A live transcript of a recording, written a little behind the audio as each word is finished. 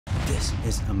This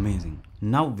is amazing.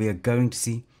 Now we are going to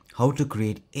see how to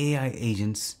create AI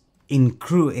agents in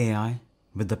CrewAI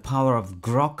with the power of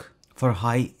Groq for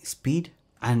high speed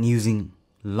and using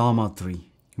Llama 3.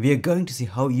 We are going to see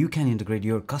how you can integrate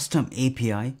your custom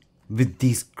API with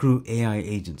these CrewAI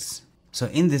agents. So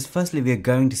in this, firstly, we are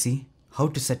going to see how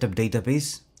to set up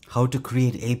database, how to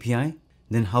create API,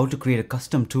 then how to create a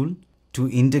custom tool to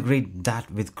integrate that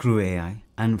with CrewAI,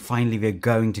 and finally we are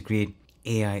going to create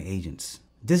AI agents.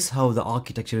 This is how the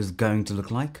architecture is going to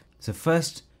look like. So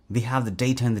first we have the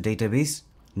data in the database.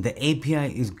 The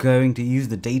API is going to use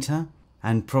the data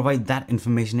and provide that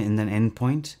information in an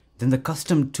endpoint. Then the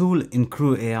custom tool in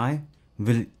CrewAI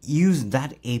will use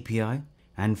that API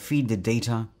and feed the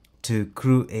data to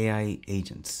CrewAI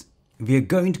agents. We are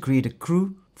going to create a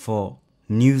crew for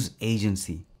news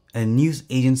agency, a news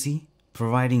agency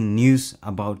providing news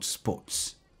about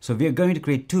sports. So we are going to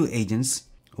create two agents.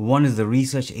 One is the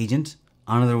research agent,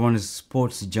 another one is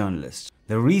sports journalist.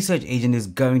 The research agent is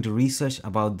going to research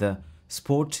about the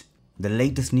sport, the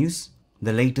latest news,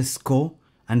 the latest score,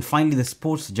 and finally the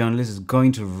sports journalist is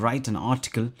going to write an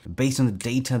article based on the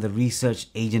data the research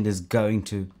agent is going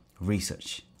to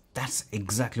research. That's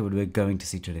exactly what we're going to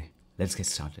see today. Let's get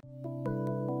started.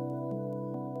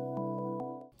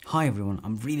 Hi everyone,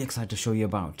 I'm really excited to show you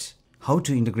about how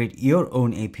to integrate your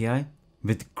own API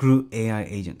with CrewAI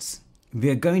agents. We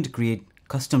are going to create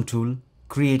custom tool,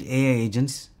 create AI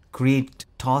agents, create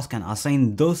tasks and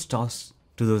assign those tasks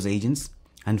to those agents,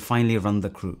 and finally run the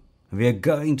crew. We are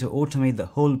going to automate the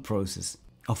whole process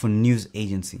of a news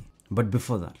agency. But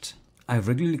before that, I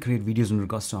regularly create videos in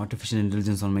regards to artificial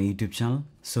intelligence on my YouTube channel,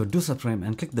 so do subscribe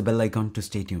and click the bell icon to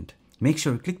stay tuned. Make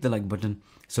sure you click the like button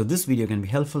so this video can be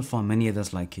helpful for many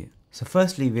others like you. So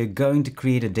firstly, we are going to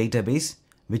create a database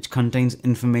which contains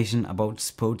information about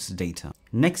sports data.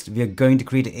 Next, we are going to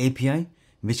create an API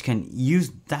which can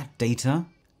use that data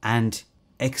and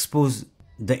expose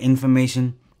the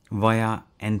information via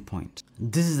endpoint.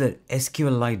 This is the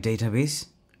SQLite database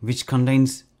which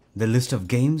contains the list of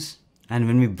games, and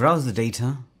when we browse the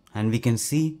data and we can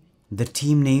see the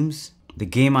team names, the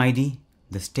game ID,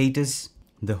 the status,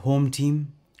 the home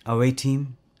team, away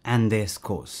team, and their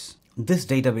scores. This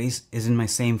database is in my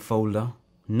same folder.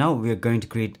 Now we are going to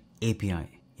create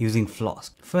API using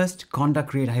Flask. First, conda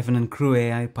create -n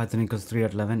CrewAI Python equals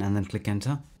 3.11 and then click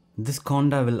enter. This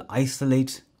conda will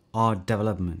isolate our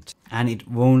development and it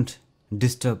won't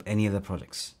disturb any other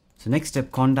projects. So next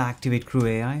step, conda activate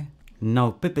CrewAI.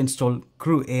 Now pip install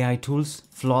CrewAI tools,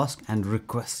 Flask and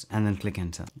request and then click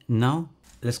enter. Now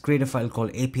let's create a file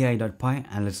called api.py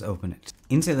and let's open it.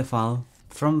 Inside the file,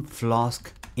 from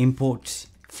Flask, import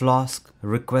Flask,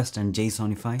 request and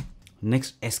JSONify.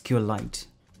 Next, SQLite.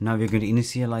 Now we're going to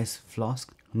initialize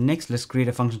Flask. Next, let's create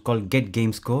a function called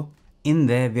getGameScore. In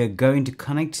there, we are going to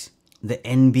connect the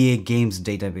NBA games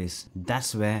database.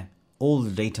 That's where all the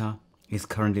data is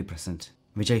currently present,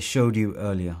 which I showed you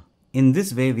earlier. In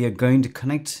this way, we are going to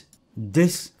connect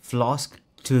this Flask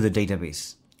to the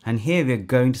database. And here we are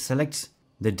going to select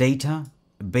the data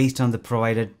based on the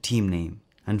provided team name.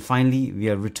 And finally, we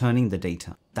are returning the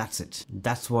data. That's it.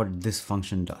 That's what this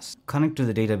function does. Connect to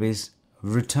the database,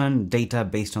 return data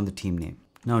based on the team name.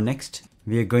 Now next,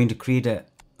 we are going to create a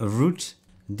route.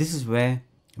 This is where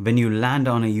when you land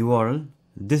on a URL,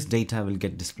 this data will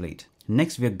get displayed.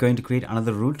 Next, we are going to create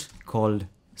another route called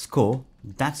score.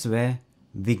 That's where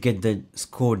we get the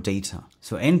score data.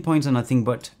 So endpoints are nothing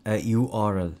but a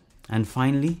URL. And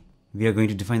finally, we are going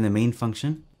to define the main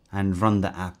function and run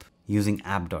the app using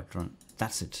app.run.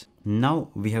 That's it. Now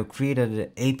we have created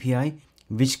an API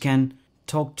which can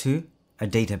talk to a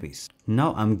database.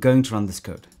 Now I'm going to run this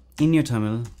code. In your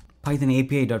terminal, python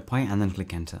api.py and then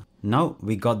click enter. Now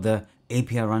we got the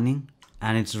API running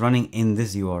and it's running in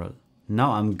this URL.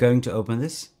 Now I'm going to open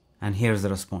this and here's the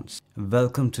response.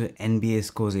 Welcome to NBA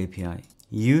Scores API.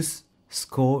 Use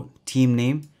score team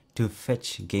name to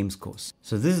fetch game scores.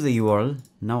 So this is the URL.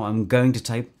 Now I'm going to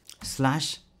type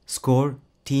 /score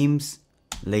teams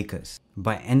Lakers.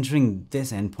 By entering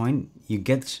this endpoint, you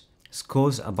get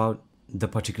scores about the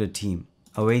particular team,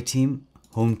 away team,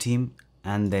 home team,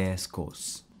 and their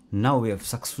scores. Now we have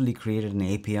successfully created an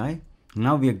API.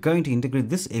 Now we are going to integrate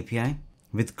this API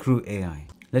with CrewAI.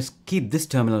 Let's keep this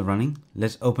terminal running.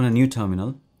 Let's open a new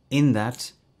terminal. In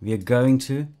that, we are going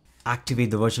to activate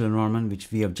the virtual environment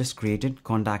which we have just created,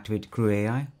 conda activate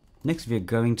CrewAI. Next, we are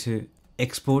going to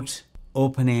export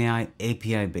OpenAI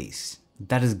API base.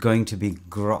 That is going to be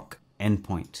Groq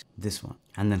endpoint, this one,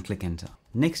 and then click enter.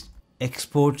 Next,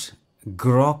 export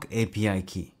Groq API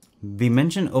key. We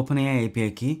mentioned OpenAI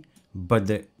API key, but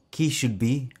the key should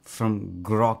be from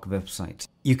Groq website.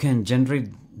 You can generate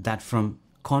that from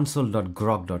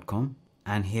console.groq.com,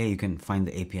 and here you can find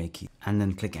the API key and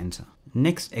then click enter.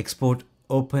 Next, export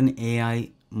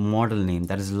OpenAI model name,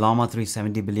 that is Llama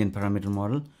 370 billion parameter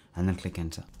model, and then click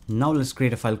enter. Now let's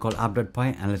create a file called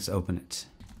app.py and let's open it.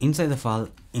 Inside the file,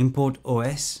 import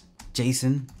OS,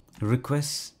 JSON,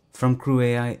 requests from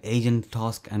CrewAI, agent,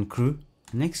 task, and crew.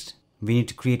 Next, we need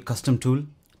to create custom tool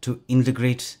to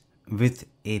integrate with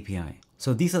API.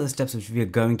 So these are the steps which we are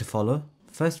going to follow.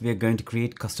 First, we are going to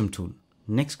create custom tool.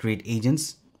 Next, create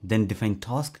agents, then define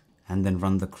task, and then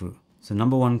run the crew. So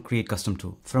number one, create custom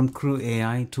tool. From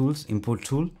CrewAI tools, import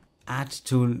tool, add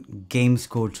tool, game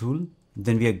score tool.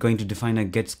 Then we are going to define a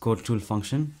get score tool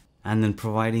function and then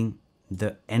providing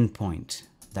the endpoint.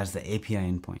 That's the API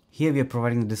endpoint. Here we are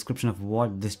providing the description of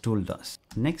what this tool does.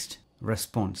 Next,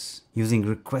 response using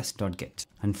request.get.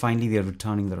 And finally, we are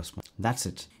returning the response. That's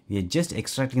it. We are just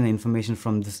extracting the information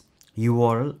from this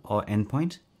URL or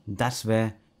endpoint. That's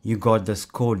where you got the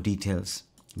score details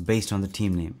based on the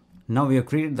team name. Now we have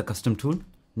created the custom tool.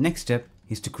 Next step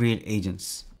is to create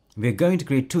agents. We are going to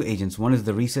create two agents. One is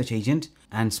the research agent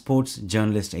and sports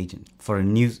journalist agent for a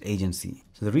news agency.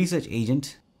 So the research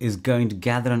agent is going to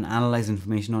gather and analyze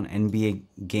information on NBA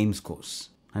game scores.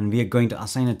 And we are going to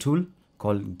assign a tool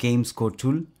called game score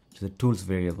tool to the tools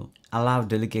variable. Allow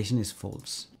delegation is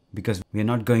false because we are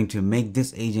not going to make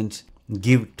this agent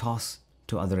give tasks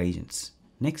to other agents.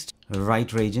 Next, a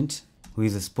writer agent who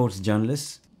is a sports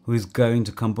journalist who is going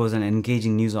to compose an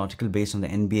engaging news article based on the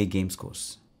NBA game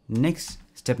scores. Next,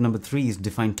 step number 3 is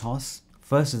define tasks.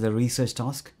 First is the research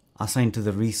task assigned to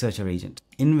the researcher agent.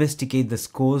 Investigate the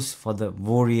scores for the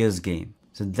Warriors game.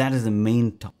 So that is the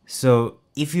main task. So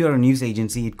if you are a news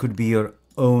agency, it could be your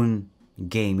own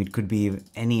game. It could be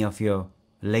any of your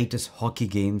latest hockey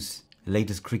games,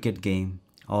 latest cricket game,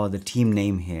 or the team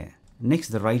name here. Next,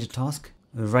 the writer task.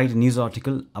 Write a news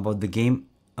article about the game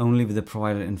only with the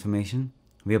provided information.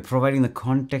 We are providing the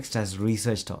context as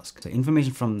research task. So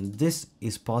information from this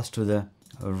is passed to the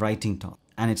writing task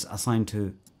and it's assigned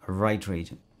to a writer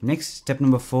agent. Next, step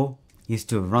number 4 is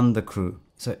to run the crew.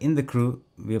 So in the crew,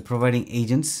 we are providing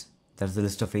agents. That's the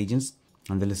list of agents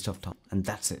and the list of tasks. And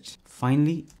that's it.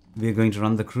 Finally, we are going to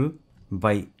run the crew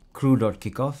by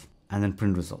crew.kickoff and then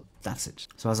print result. That's it.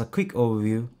 So as a quick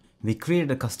overview, we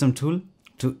created a custom tool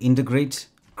to integrate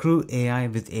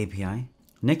CrewAI with API.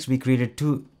 Next, we created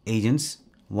two agents.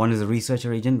 One is a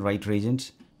researcher agent, writer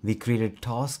agent. We created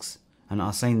tasks and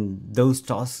assigned those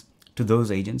tasks to those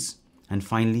agents. And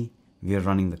finally, we are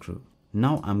running the crew.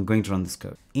 Now I'm going to run this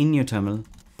code. In your terminal,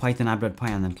 python app.py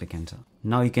and then click enter.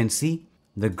 Now you can see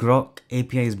the Groq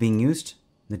API is being used.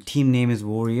 The team name is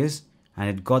Warriors and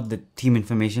it got the team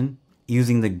information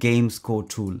using the game score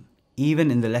tool.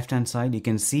 Even in the left hand side, you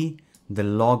can see the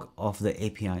log of the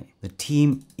API. The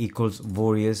team equals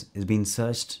Warriors is being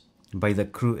searched by the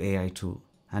CrewAI tool.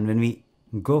 And when we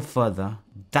go further,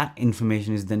 that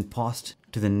information is then passed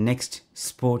to the next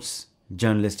sports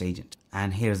journalist agent.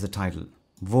 And here's the title.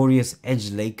 Warriors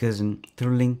edge Lakers in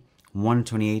thrilling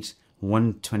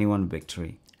 128-121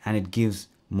 victory. And it gives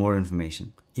more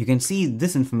information. You can see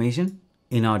this information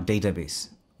in our database,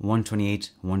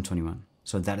 128-121.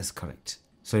 So that is correct.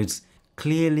 So it's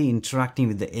clearly interacting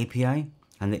with the API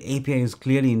and the API is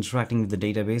clearly interacting with the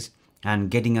database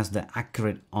and getting us the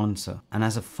accurate answer. And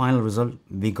as a final result,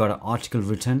 we got an article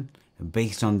written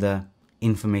based on the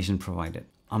information provided.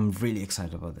 I'm really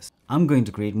excited about this. I'm going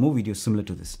to create more videos similar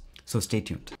to this. So stay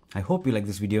tuned. I hope you like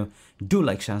this video. Do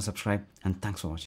like, share, and subscribe. And thanks for watching.